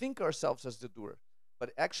 We think ourselves as the doer,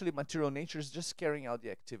 but actually material nature is just carrying out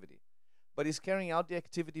the activity. But is carrying out the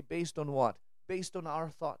activity based on what? Based on our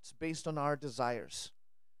thoughts, based on our desires.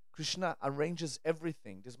 Krishna arranges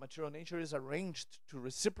everything. This material nature is arranged to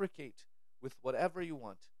reciprocate with whatever you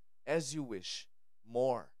want, as you wish,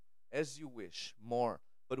 more, as you wish, more.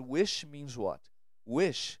 But wish means what?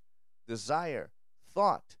 Wish, desire,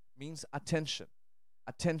 thought means attention.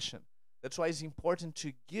 Attention. That's why it's important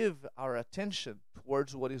to give our attention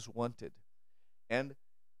towards what is wanted. And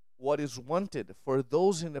what is wanted for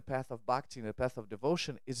those in the path of bhakti, in the path of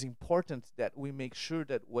devotion, is important that we make sure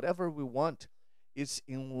that whatever we want is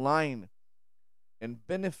in line and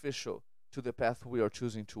beneficial to the path we are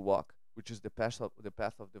choosing to walk. which is the path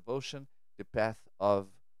of devotion, the path of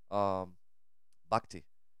um, bhakti,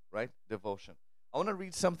 right? Devotion. I want to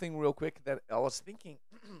read something real quick that I was thinking.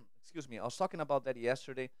 Excuse me. I was talking about that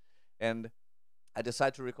yesterday, and I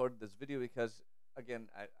decided to record this video because, again,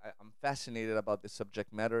 I'm fascinated about this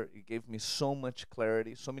subject matter. It gave me so much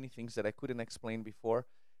clarity, so many things that I couldn't explain before.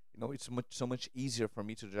 It's so much easier for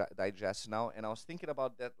me to digest now. And I was thinking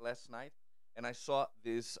about that last night, and I saw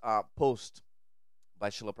this post by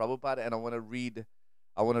Srila Prabhupada, and I want to read.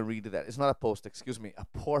 I want to read that. It's not a post, excuse me, a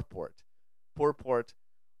purport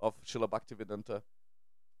of Srila Bhaktivedanta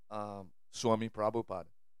Swami Prabhupada,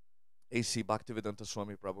 A.C. Bhaktivedanta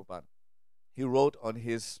Swami Prabhupada. He wrote on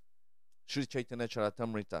his Sri Chaitanya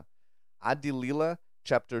Charitamrita, Adi Lila,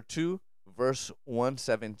 chapter 2, verse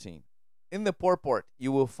 117. In the purport,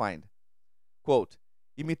 you will find, quote,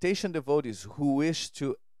 imitation devotees who wish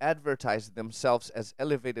to advertise themselves as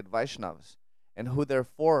elevated Vaishnavas and who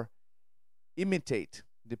therefore imitate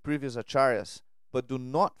the previous acharyas but do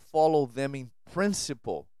not follow them in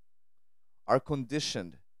principle are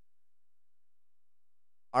conditioned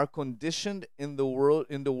in the world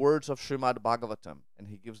in the words of Srimad Bhagavatam, and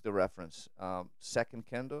he gives the reference, second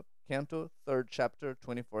canto, third chapter,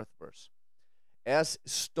 24th verse, as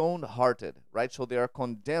stone-hearted, right? So they are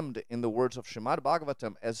condemned in the words of Srimad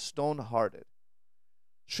Bhagavatam as stone-hearted.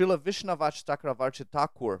 Srila Vishnavach Chakravarti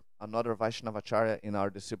Thakur, another Vaishnavacharya in our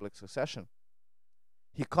disciplic succession,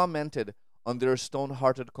 he commented on their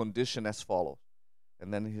stone-hearted condition as follows.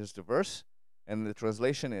 And then here's the verse, and the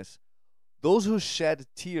translation is, those who shed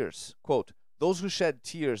tears, quote, those who shed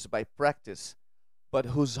tears by practice, but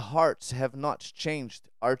whose hearts have not changed,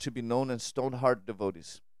 are to be known as stone-hearted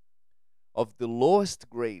devotees. Of the lowest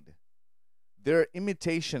grade, their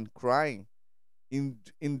imitation crying,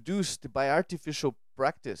 induced by artificial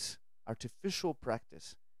practice,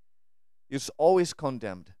 is always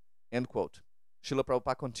condemned, end quote. Srila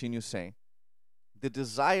Prabhupada continues saying, the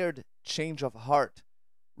desired change of heart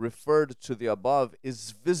referred to the above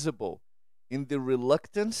is visible in the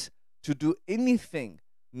reluctance to do anything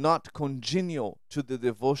not congenial to the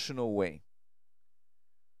devotional way.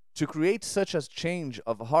 To create such a change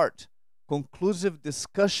of heart, conclusive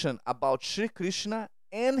discussion about Sri Krishna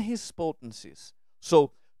and his potencies.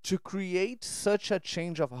 So, to create such a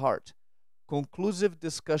change of heart, conclusive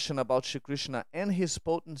discussion about Sri Krishna and his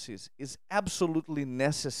potencies is absolutely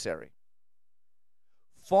necessary.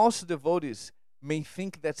 False devotees may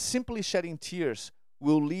think that simply shedding tears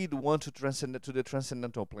will lead one to the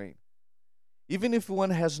transcendental plane, even if one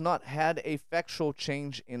has not had a factual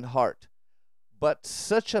change in heart. But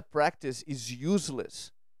such a practice is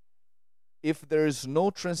useless if there is no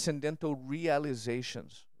transcendental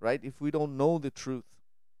realizations, right? If we don't know the truth.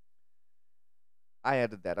 I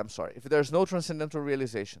added that, I'm sorry. If there's no transcendental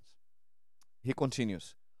realizations. He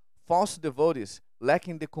continues, false devotees,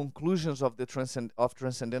 lacking the conclusions of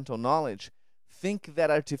transcendental knowledge, think that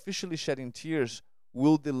artificially shedding tears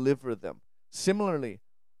will deliver them. Similarly,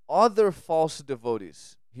 other false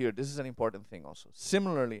devotees, here, this is an important thing also.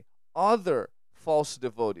 Similarly, other false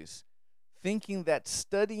devotees, thinking that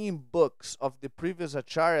studying books of the previous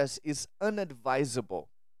acharyas is unadvisable,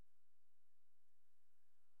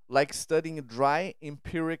 like studying dry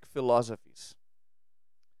empiric philosophies.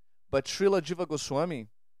 But Srila Jiva Goswami,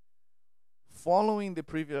 following the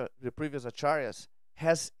previous acharyas,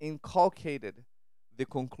 has inculcated the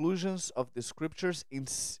conclusions of the scriptures in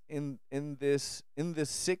this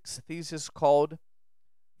sixth thesis called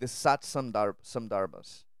the Sat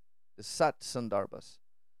Sandarbhas. The Sat Sandarbhas.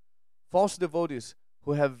 False devotees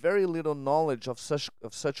who have very little knowledge of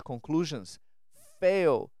such conclusions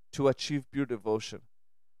fail to achieve pure devotion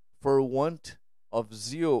for want of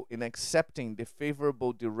zeal in accepting the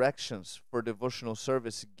favorable directions for devotional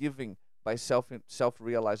service given by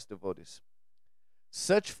self-realized devotees.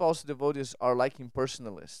 Such false devotees are like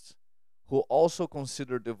impersonalists, who also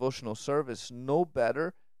consider devotional service no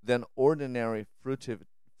better than ordinary fruitive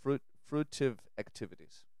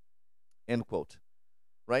activities. End quote.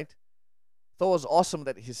 Right? So it was awesome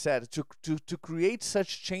that he said to create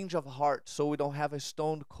such change of heart, so we don't have a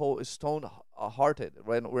stone-hearted,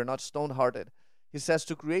 right? We're not stone-hearted. He says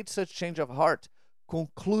to create such change of heart,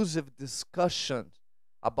 conclusive discussion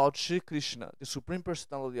about Sri Krishna, the Supreme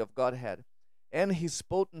Personality of Godhead, and his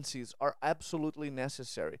potencies are absolutely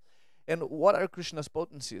necessary. And what are Krishna's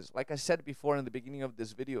potencies? Like I said before in the beginning of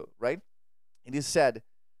this video, right? It is said,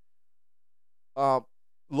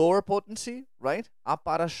 lower potency, right?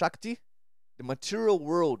 Apara Shakti, the material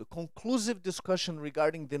world, conclusive discussion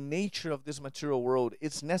regarding the nature of this material world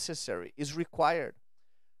is necessary, is required.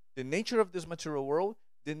 The nature of this material world,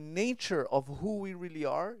 the nature of who we really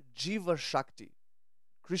are, Jiva Shakti,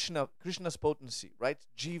 Krishna's potency, right?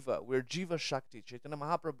 Jiva, we're Jiva Shakti. Chaitanya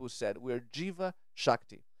Mahaprabhu said, we're Jiva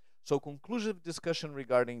Shakti. So conclusive discussion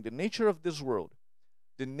regarding the nature of this world,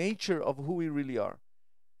 the nature of who we really are,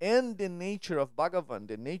 and the nature of Bhagavan,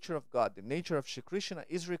 the nature of God, the nature of Shri Krishna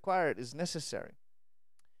is required, is necessary.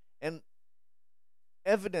 And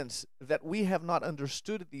evidence that we have not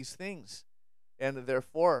understood these things, and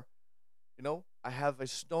therefore, I have a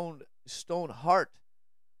stone heart,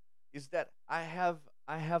 is that I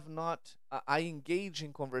have not I engage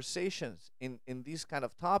in conversations in these kind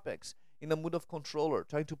of topics in a mood of controller,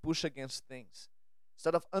 trying to push against things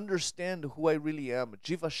instead of understand who I really am,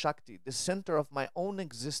 Jiva Shakti, the center of my own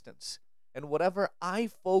existence. And whatever I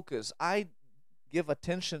focus, I give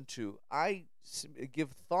attention to, give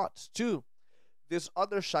thoughts to, this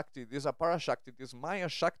other Shakti, this Apara Shakti, this Maya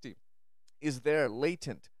Shakti is there,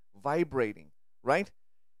 latent, vibrating, right?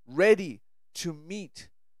 Ready to meet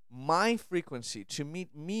my frequency, to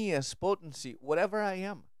meet me as potency, whatever I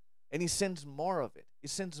am. And he sends more of it. He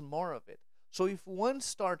sends more of it. So if one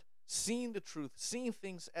start seeing the truth, seeing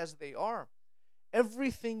things as they are,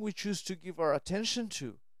 everything we choose to give our attention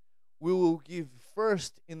to, we will give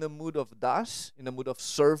first in the mood of das, in the mood of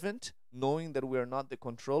servant, knowing that we are not the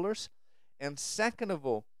controllers. And second of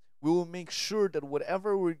all, we will make sure that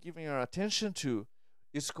whatever we're giving our attention to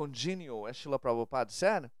is congenial, as Srila Prabhupada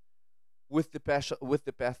said, with the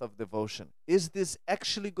path of devotion. Is this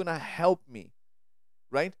actually going to help me,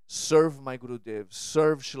 right? Serve my Gurudev,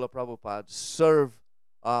 serve Srila Prabhupada, serve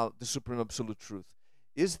the Supreme Absolute Truth.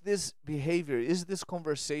 Is this behavior, is this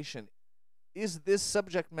conversation, is this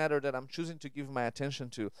subject matter that I'm choosing to give my attention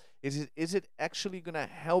to, is it actually going to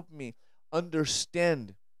help me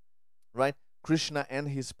understand, right, Krishna and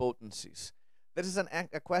his potencies? That is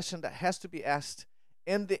a question that has to be asked.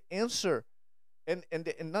 And the answer, and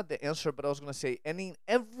not the answer, but I was going to say, and in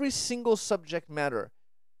every single subject matter,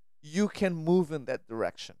 you can move in that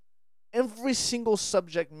direction. Every single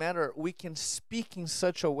subject matter, we can speak in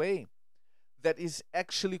such a way that is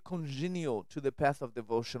actually congenial to the path of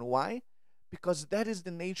devotion. Why? Because that is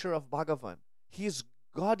the nature of Bhagavan.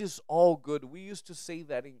 God is all good. We used to say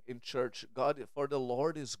that in church. God, for the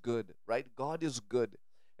Lord is good, right? God is good.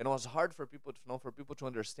 And it was hard for people to know, for people to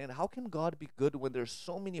understand, how can God be good when there's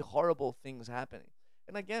so many horrible things happening?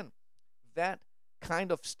 And again, that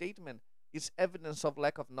kind of statement is evidence of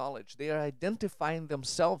lack of knowledge. They are identifying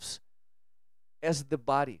themselves as the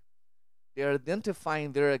body. They are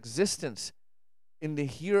identifying their existence in the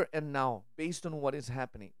here and now based on what is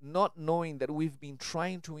happening, not knowing that we've been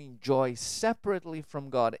trying to enjoy separately from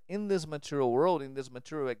God in this material world, in this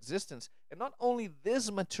material existence. And not only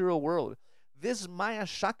this material world, this Maya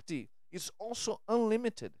Shakti is also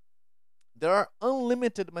unlimited. There are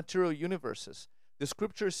unlimited material universes. The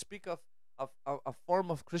scriptures speak of a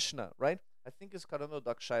form of Krishna, right? I think it's Karano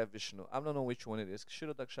Dakshaya Vishnu. I don't know which one it is.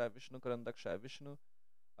 Kshiro Dakshaya Vishnu, Karano Dakshaya Vishnu,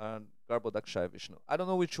 and Garbo Dakshaya Vishnu. I don't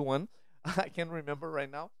know which one. I can't remember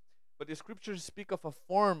right now. But the scriptures speak of a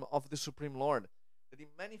form of the Supreme Lord that he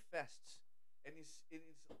manifests, and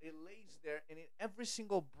it lays there, and in every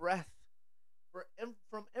single breath,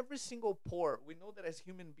 from every single pore. We know that as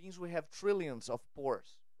human beings we have trillions of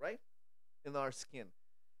pores, right, in our skin.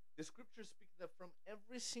 The scriptures speak that from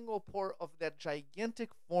every single pore of that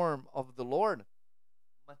gigantic form of the Lord,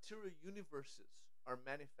 material universes are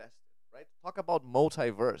manifested, right? Talk about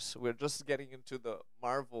multiverse. We're just getting into the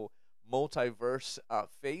Marvel multiverse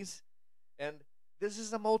phase, and this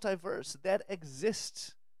is a multiverse that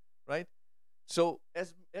exists, right? So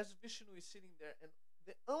as Vishnu is sitting there, and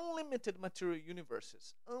the unlimited material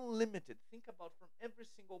universes, unlimited. Think about from every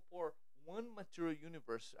single pore, one material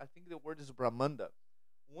universe. I think the word is Brahmanda.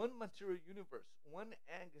 One material universe, one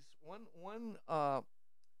egg is one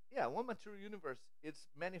material universe. It's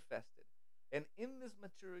manifested, and in this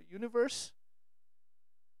material universe,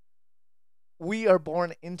 we are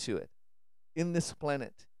born into it, in this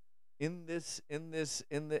planet,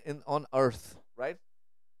 on Earth, right?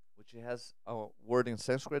 Which has a word in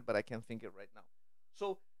Sanskrit, but I can't think it right now.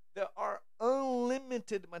 So there are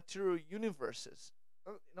unlimited material universes,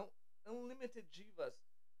 unlimited jivas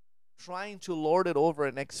trying to lord it over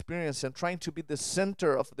an experience and trying to be the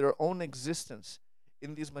center of their own existence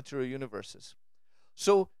in these material universes.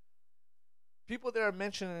 So people that are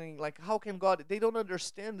mentioning, like, how can God, they don't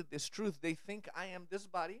understand this truth. They think I am this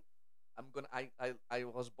body. I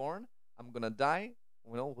was born, I'm gonna die,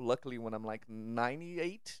 luckily when I'm like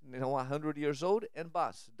 98, 100 years old, and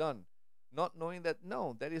bas, done. Not knowing that,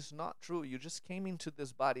 no, that is not true. You just came into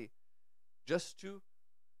this body just to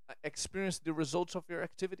experience the results of your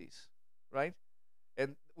activities, right?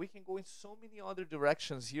 And we can go in so many other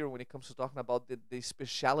directions here when it comes to talking about the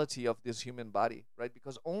speciality of this human body, right?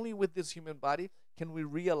 Because only with this human body can we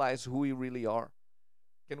realize who we really are.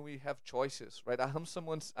 Can we have choices, right? I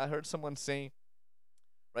heard someone saying,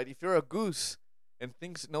 right, if you're a goose and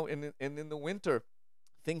things, no, and in the winter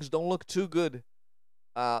things don't look too good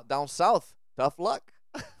down south, tough luck,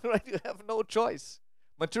 right? You have no choice.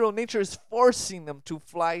 Material nature is forcing them to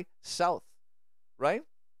fly south, right?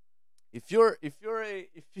 If you're a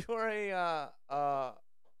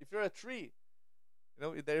tree,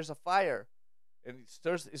 there's a fire, and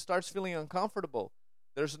it starts feeling uncomfortable.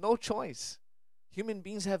 There's no choice. Human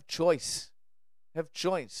beings have choice. Have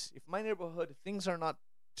choice. If my neighborhood things are not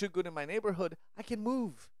too good in my neighborhood, I can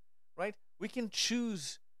move, right? We can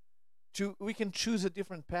choose a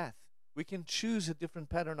different path. We can choose a different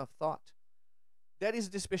pattern of thought. That is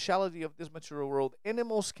the speciality of this material world.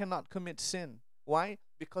 Animals cannot commit sin. Why?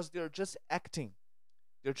 Because they're just acting.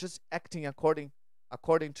 They're just acting according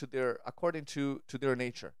to their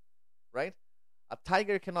nature, right? A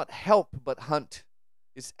tiger cannot help but hunt.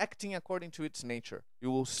 It's acting according to its nature.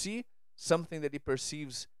 You will see something that it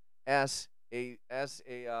perceives as a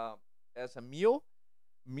meal,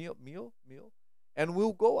 and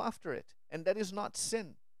will go after it. And that is not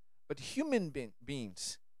sin. But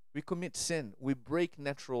beings, we commit sin. We break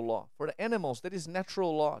natural law. For the animals, that is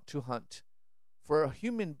natural law to hunt. For a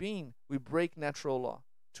human being, we break natural law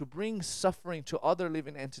to bring suffering to other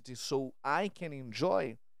living entities so I can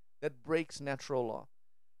enjoy. That breaks natural law.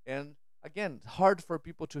 And again, hard for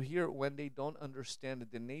people to hear when they don't understand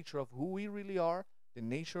the nature of who we really are, the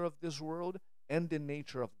nature of this world, and the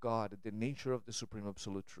nature of God, the nature of the supreme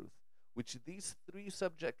absolute truth, which these three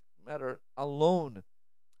subject matter alone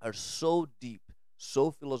are so deep,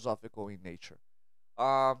 so philosophical in nature.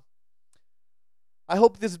 Uh, I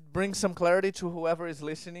hope this brings some clarity to whoever is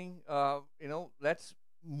listening. Let's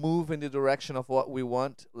move in the direction of what we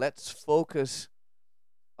want. Let's focus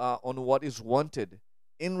on what is wanted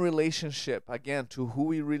in relationship, again, to who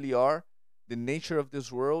we really are, the nature of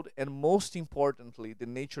this world, and most importantly, the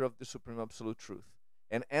nature of the supreme absolute truth.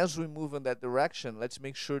 And as we move in that direction, let's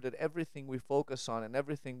make sure that everything we focus on and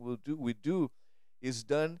everything we do is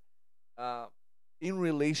done uh, in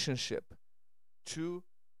relationship to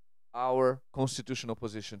our constitutional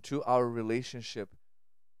position, to our relationship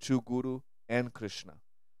to Guru and Krishna.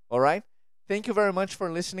 All right? Thank you very much for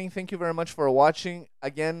listening. Thank you very much for watching.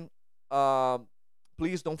 Again, um,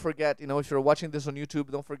 please don't forget, if you're watching this on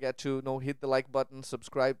YouTube, don't forget to hit the like button,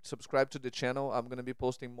 subscribe to the channel. I'm going to be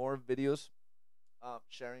posting more videos,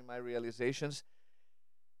 sharing my realizations.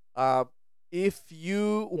 Uh, if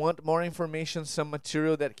you want more information, some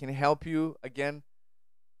material that can help you, again,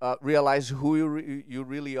 realize who you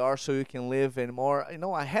really are so you can live in more,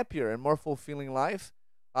 a happier and more fulfilling life,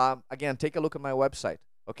 again, take a look at my website.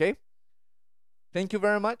 Okay? Thank you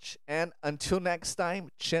very much. And until next time,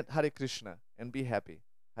 chant Hare Krishna and be happy.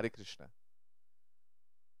 Hare Krishna.